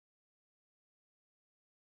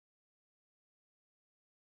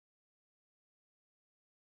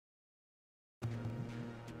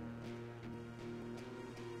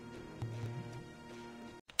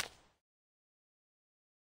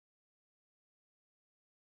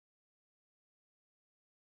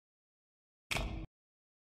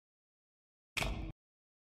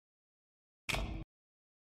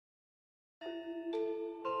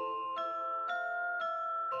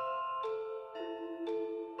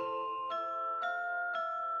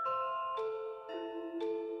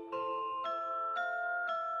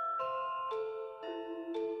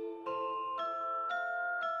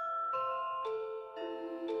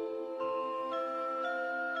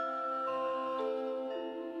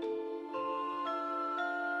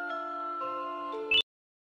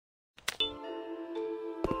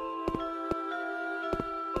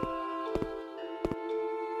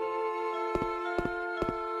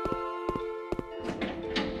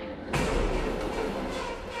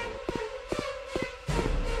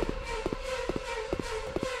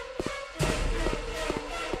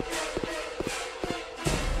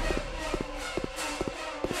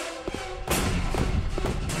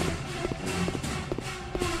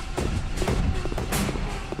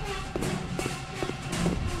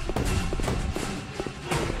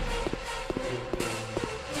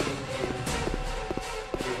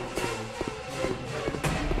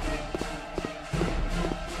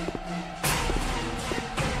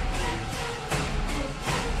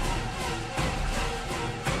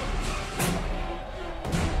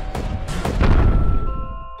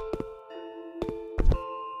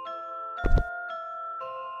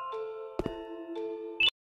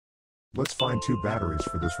Let's find two batteries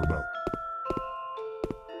for this remote.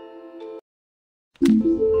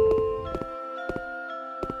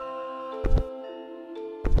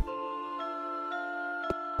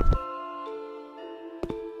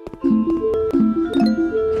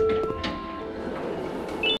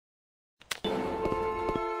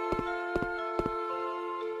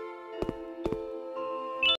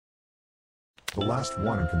 The last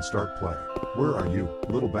one and can start play. Where are you,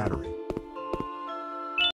 little battery?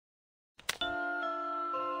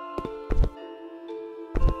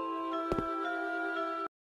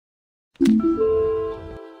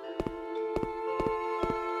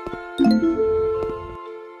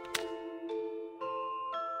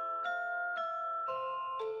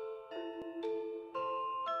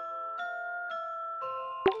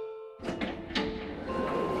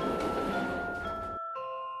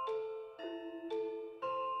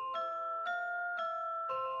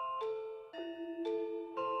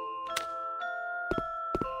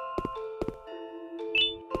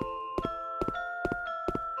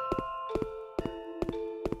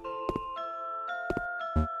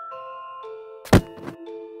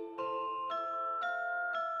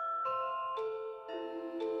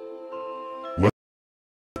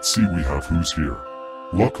 Let's see we have who's here.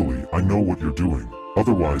 Luckily, I know what you're doing,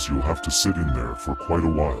 otherwise you'll have to sit in there for quite a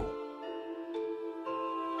while.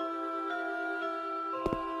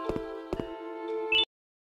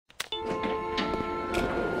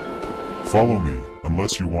 Follow me,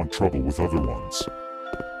 unless you want trouble with other ones.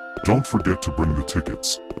 Don't forget to bring the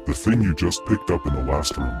tickets, the thing you just picked up in the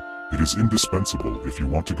last room. It is indispensable if you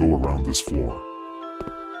want to go around this floor.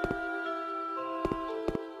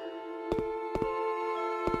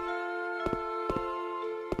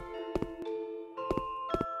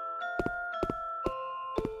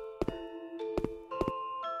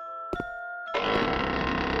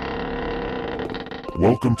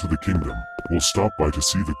 Welcome to the kingdom. We'll stop by to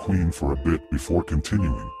see the queen for a bit before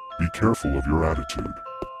continuing. Be careful of your attitude.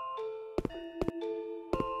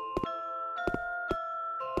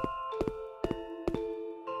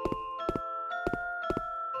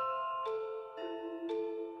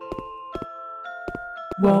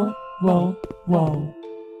 Well.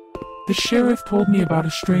 The sheriff told me about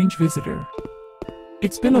a strange visitor.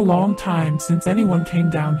 It's been a long time since anyone came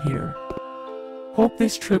down here. Hope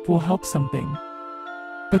this trip will help something.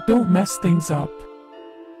 But don't mess things up.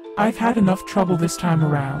 I've had enough trouble this time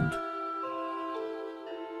around.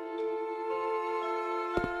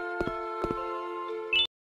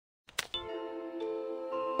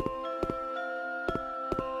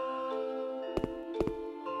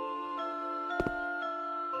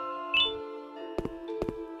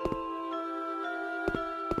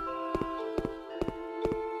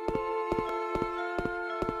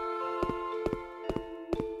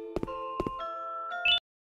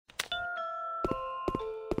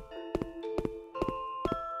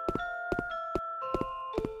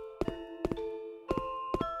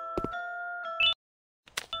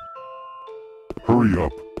 Hurry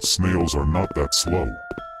up, snails are not that slow.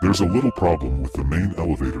 There's a little problem with the main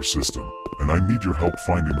elevator system, and I need your help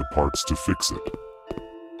finding the parts to fix it.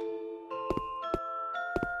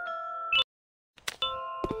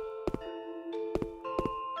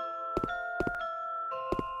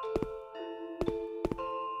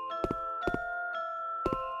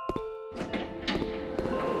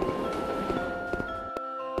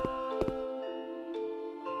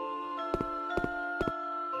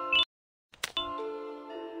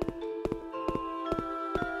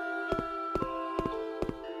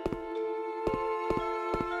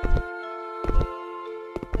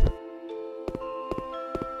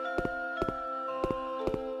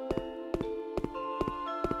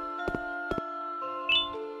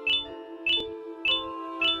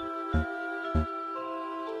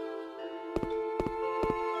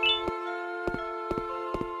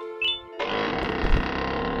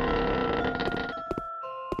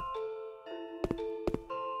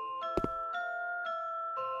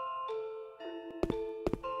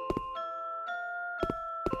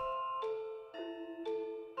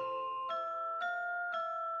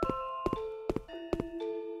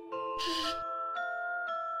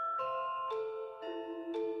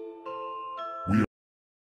 We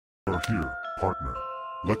are here, partner.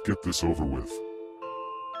 Let's get this over with.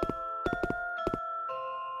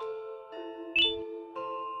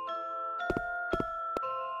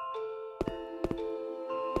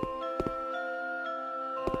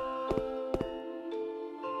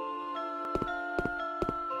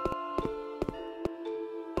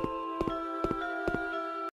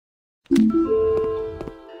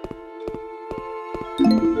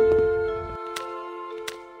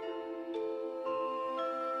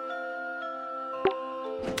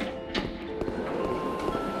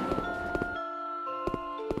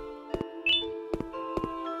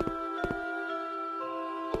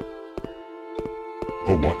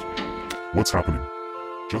 what? What's happening?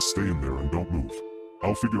 Just stay in there and don't move.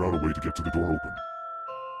 I'll figure out a way to get to the door open.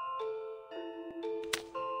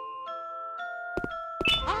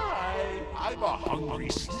 Hi, I'm a hungry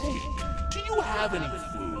snake. Do you have any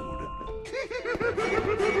food?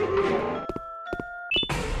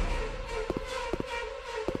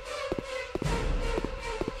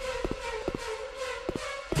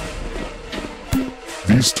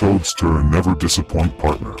 These toads' turn never disappoint,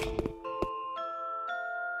 partner.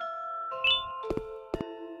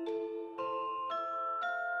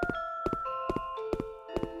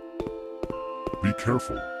 Be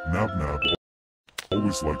careful, Nab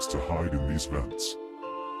always likes to hide in these vents.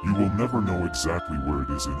 You will never know exactly where it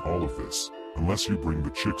is in all of this, unless you bring the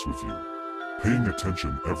chicks with you, paying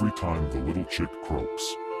attention every time the little chick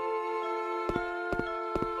croaks.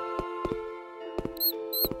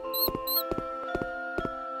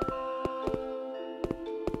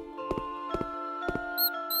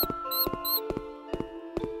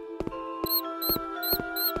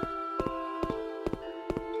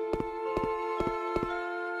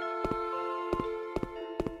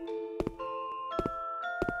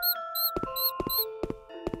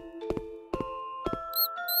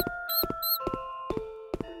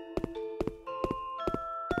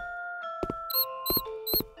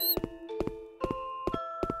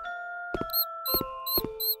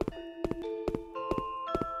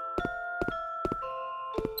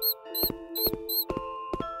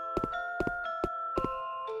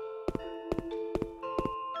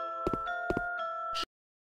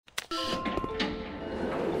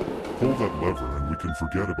 Pull that lever and we can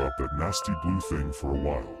forget about that nasty blue thing for a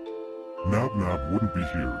while. Nab wouldn't be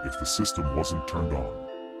here if the system wasn't turned on.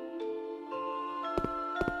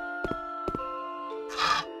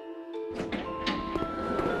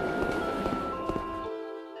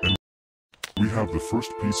 And we have the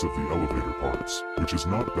first piece of the elevator parts, which is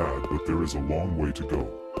not bad, but there is a long way to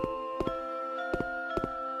go.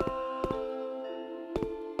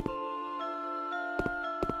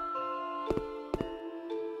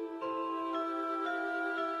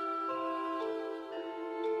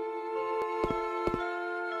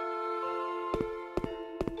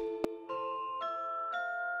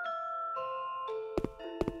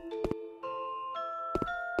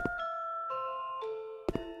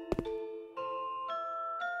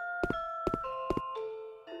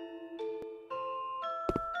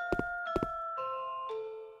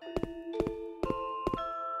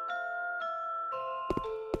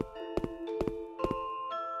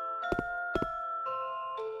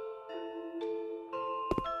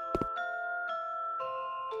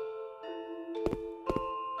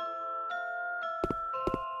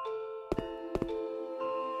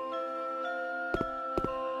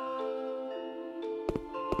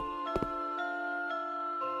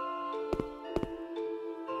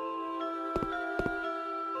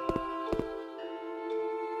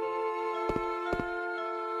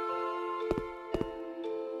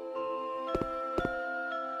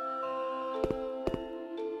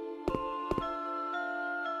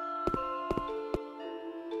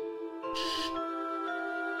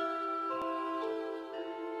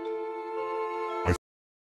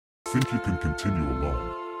 I think you can continue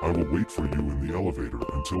alone. I will wait for you in the elevator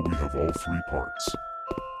until we have all three parts.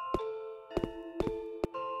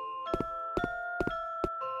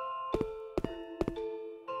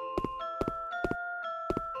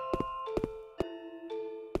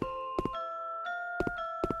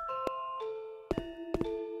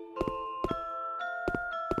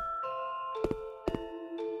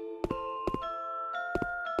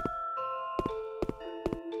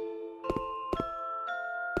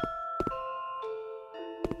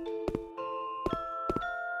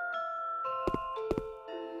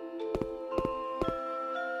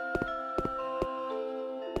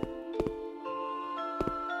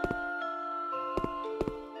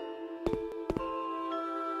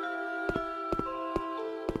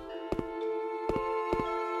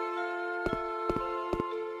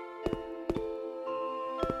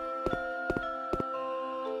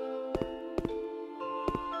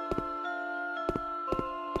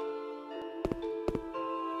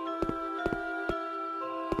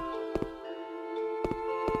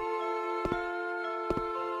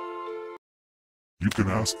 You can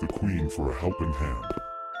ask the Queen for a helping hand.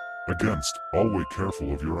 Against, always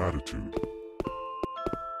careful of your attitude.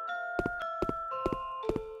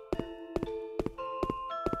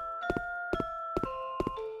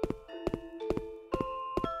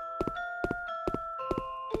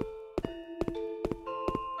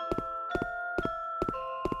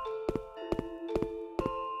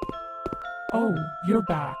 Oh, you're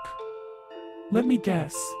back. Let me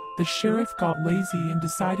guess, the sheriff got lazy and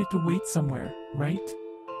decided to wait somewhere, right?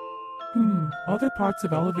 Other parts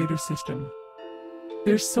of elevator system.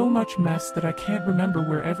 There's so much mess that I can't remember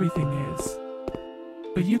where everything is.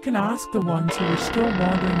 But you can ask the ones who are still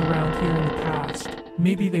wandering around here in the past.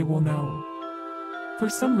 Maybe they will know. For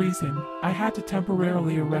some reason, I had to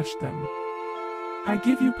temporarily arrest them. I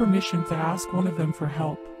give you permission to ask one of them for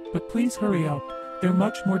help, but please hurry up. They're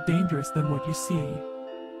much more dangerous than what you see.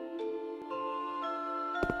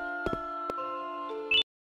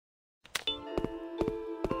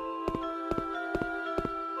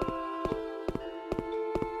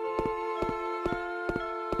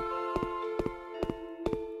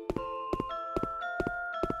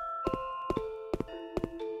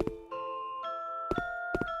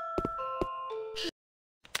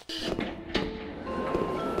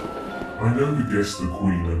 I know the guest the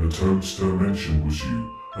Queen and the Toadster mentioned was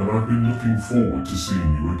you, and I've been looking forward to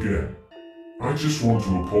seeing you again. I just want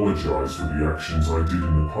to apologize for the actions I did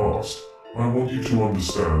in the past. I want you to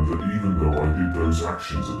understand that even though I did those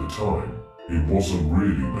actions at the time, it wasn't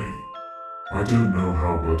really me. I don't know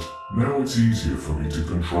how, but now it's easier for me to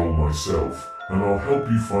control myself, and I'll help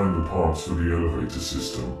you find the parts for the elevator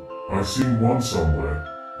system. I've seen one somewhere.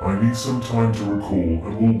 I need some time to recall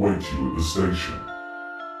and will wait you at the station.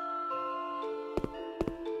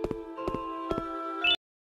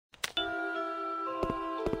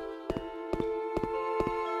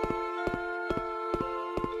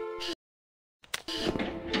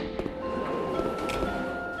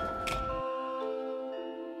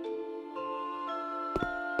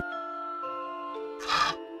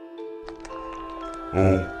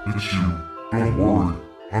 Oh, it's you. Don't worry.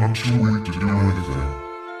 I'm too weak to do anything.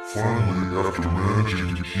 Finally, after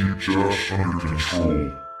managing to keep Josh under control,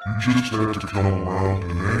 you just had to come around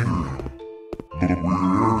and anger him. But weird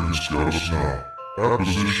arrogance got us now. That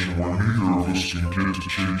position where neither of us can get to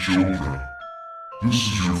chase children. This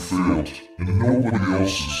is your fault, and nobody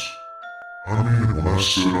else's. I mean it when I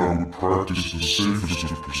said I would practice the safest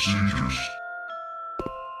of procedures.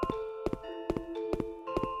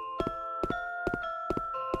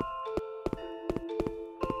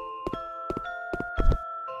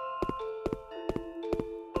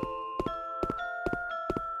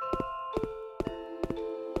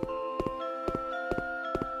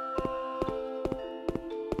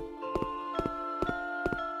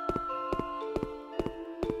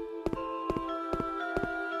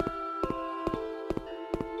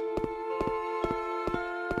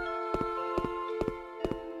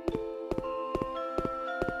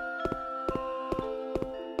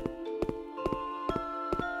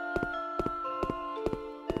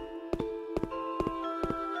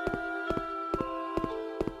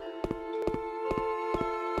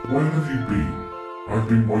 Where have you been? I've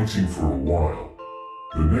been waiting for a while.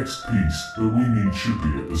 The next piece that we need should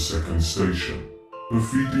be at the second station, the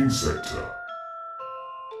feeding sector.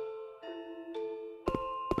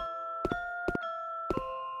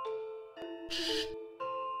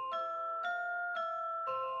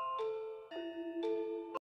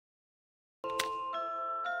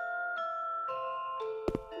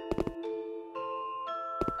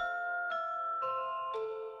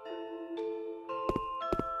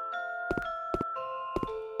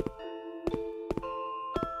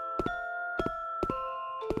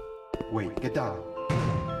 Wait, get down.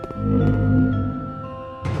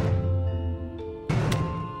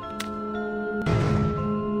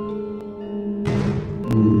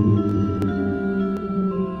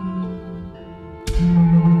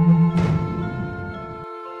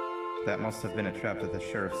 That must have been a trap that the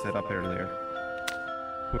sheriff set up earlier.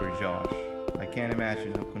 Poor Josh. I can't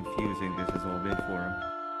imagine how confusing this has all been for him.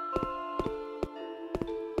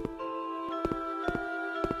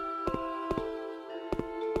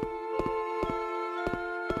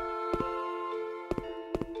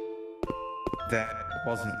 That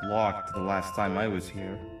wasn't locked the last time I was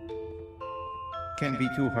here. Can't be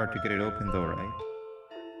too hard to get it open though, right?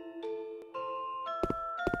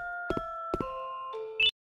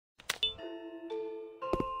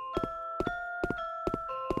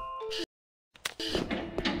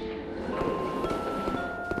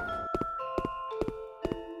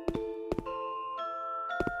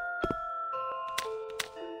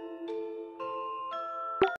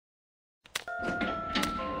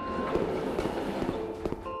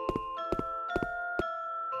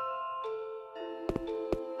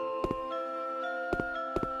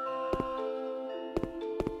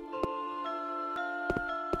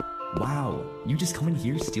 Wow, you just come in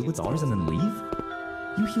here, steal what's ours, and then leave?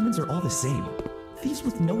 You humans are all the same. Thieves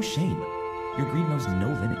with no shame. Your greed knows no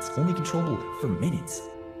limits, only controllable for minutes.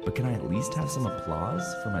 But can I at least have some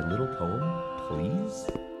applause for my little poem, please?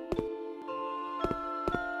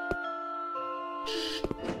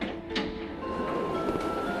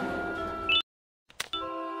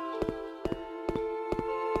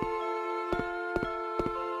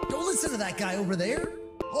 listen to that guy over there.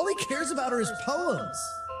 All he cares about are his poems.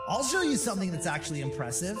 I'll show you something that's actually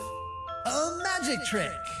impressive. A magic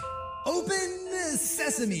trick. Open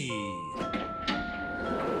sesame.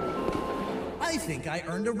 I think I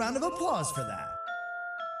earned a round of applause for that.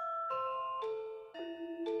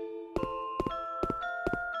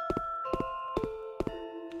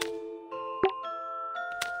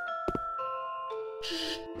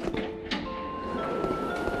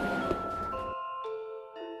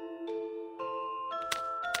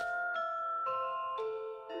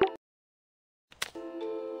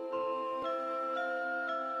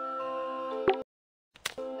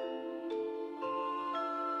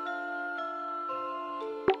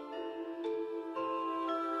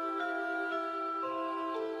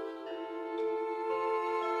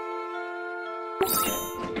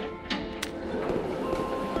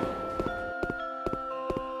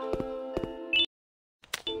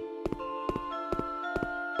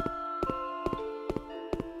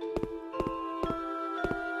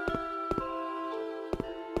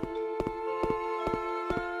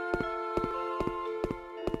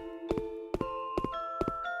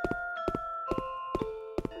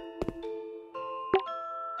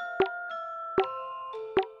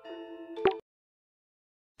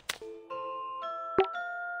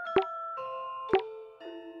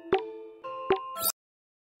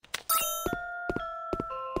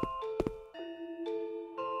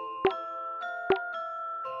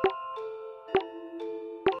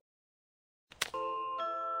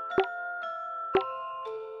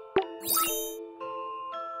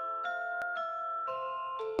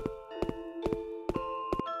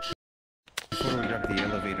 Before we grab the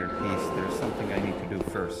elevator piece, there's something I need to do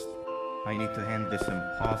first. I need to hand this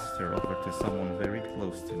imposter over to someone very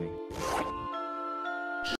close to me.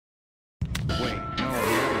 Wait, no, we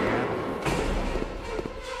already have it.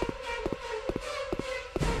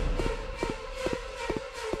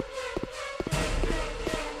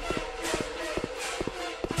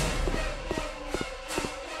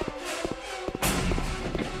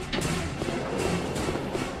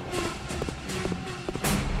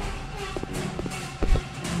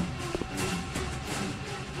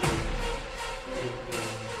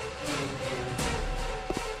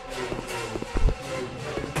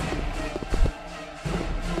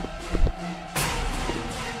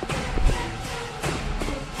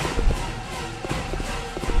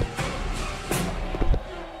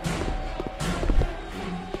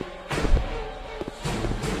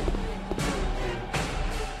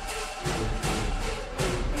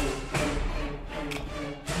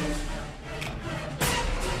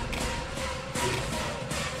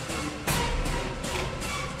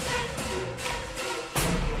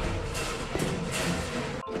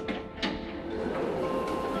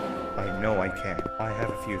 No, I can't. I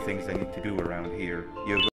have a few things I need to do around here.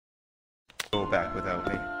 You go back without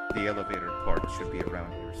me. The elevator part should be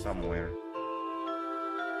around here somewhere.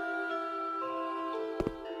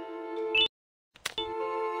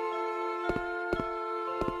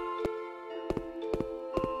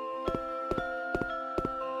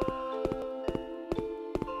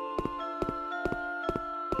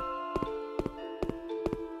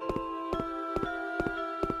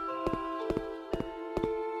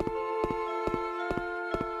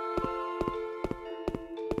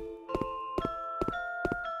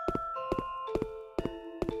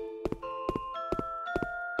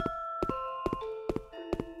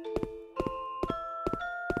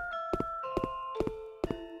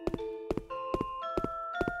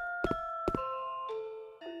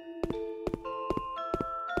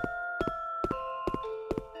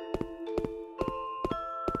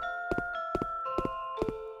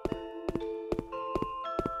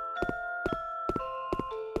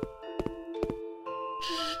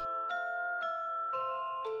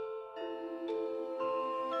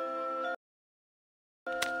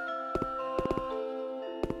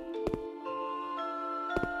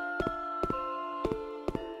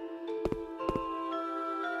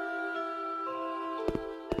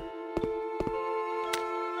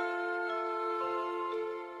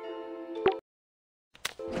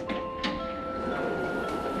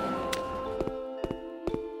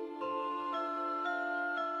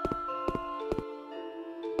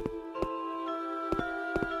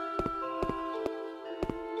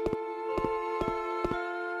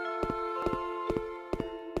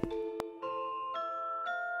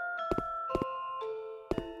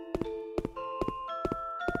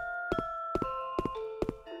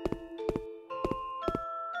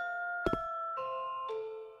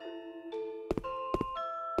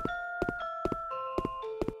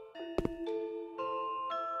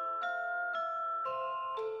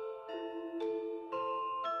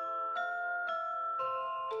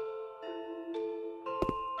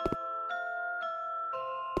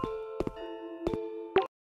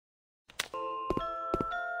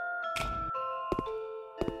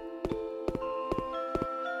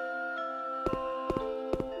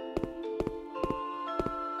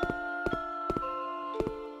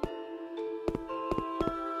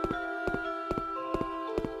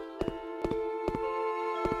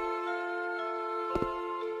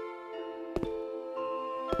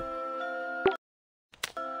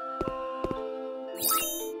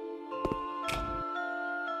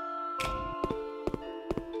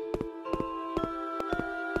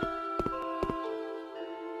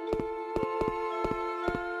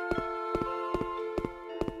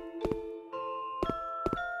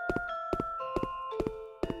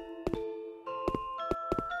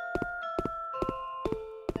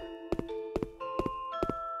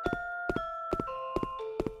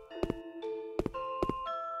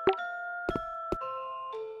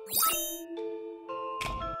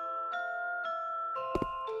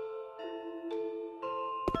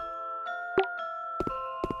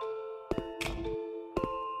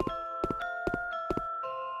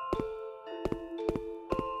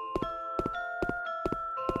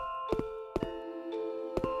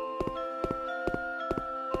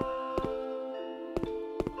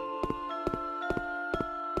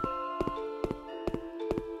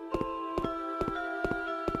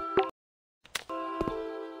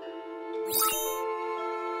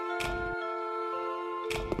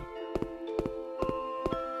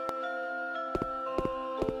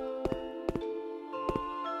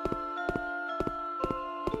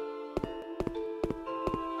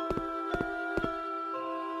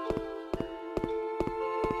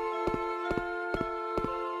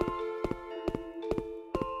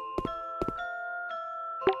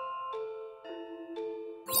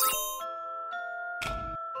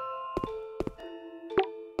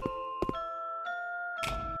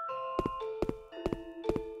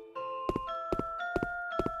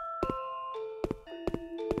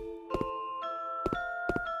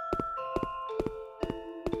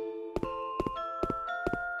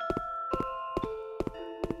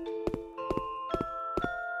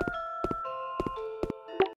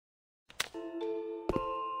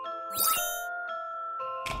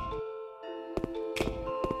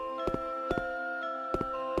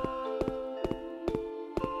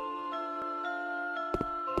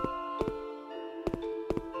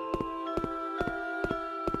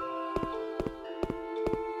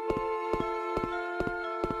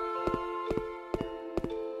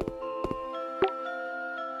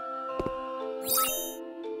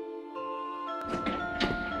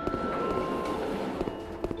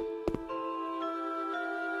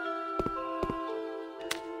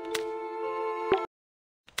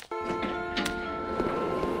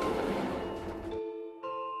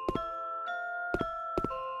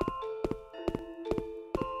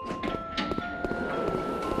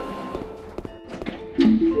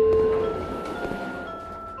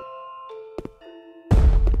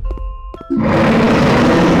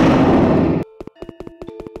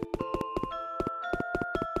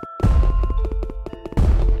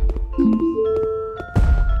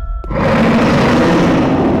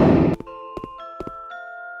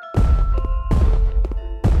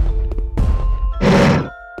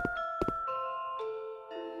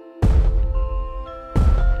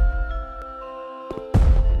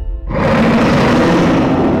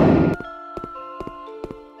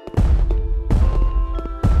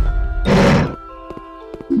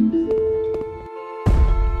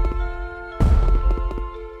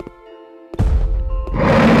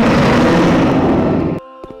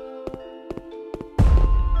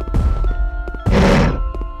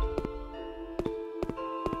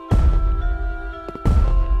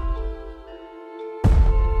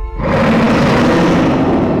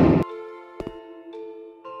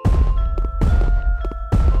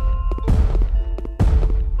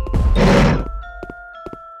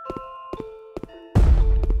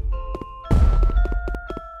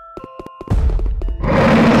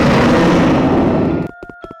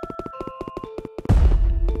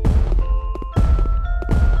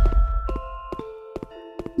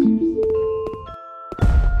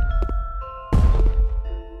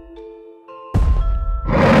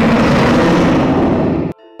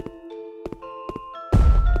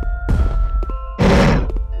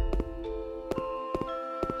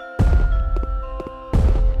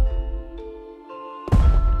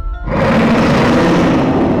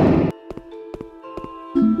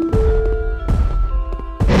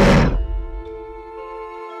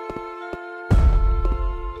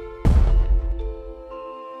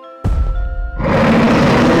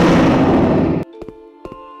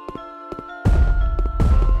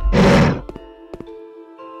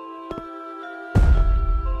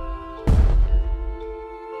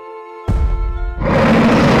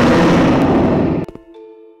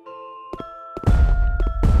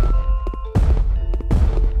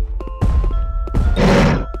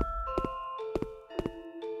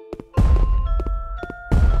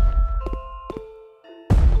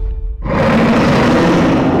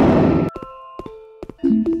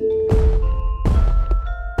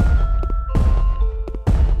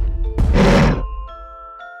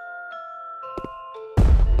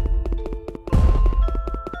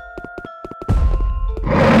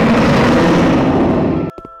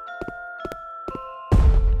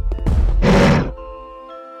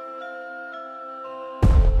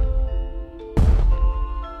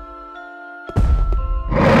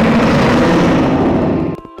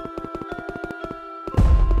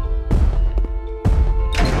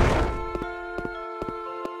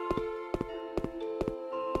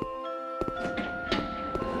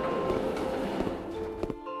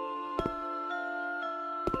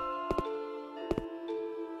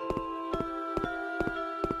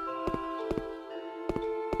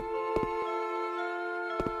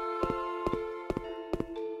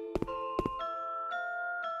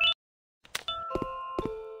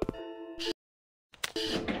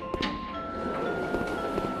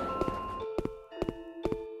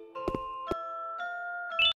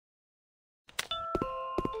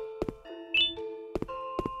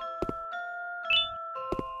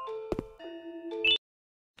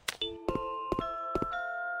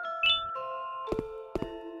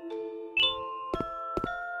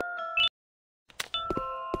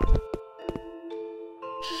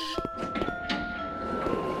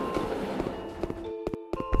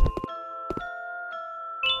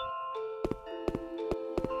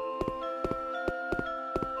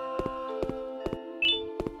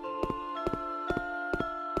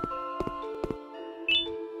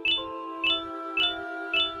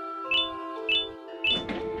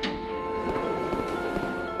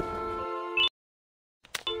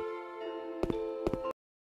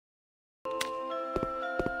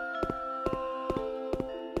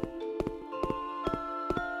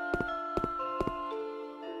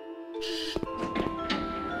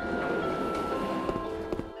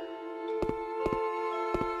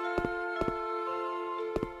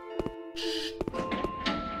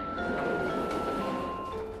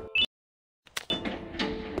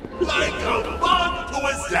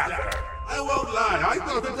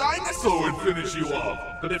 thought the dinosaur would finish you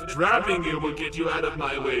off. But if trapping you will get you out of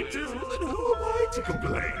my way too, then who am I to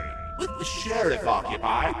complain? With the sheriff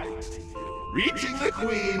occupied, reaching the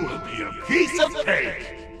queen will be a piece of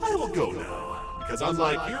cake. I will go now, because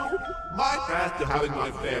unlike you, my path to having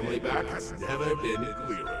my family back has never been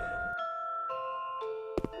clearer.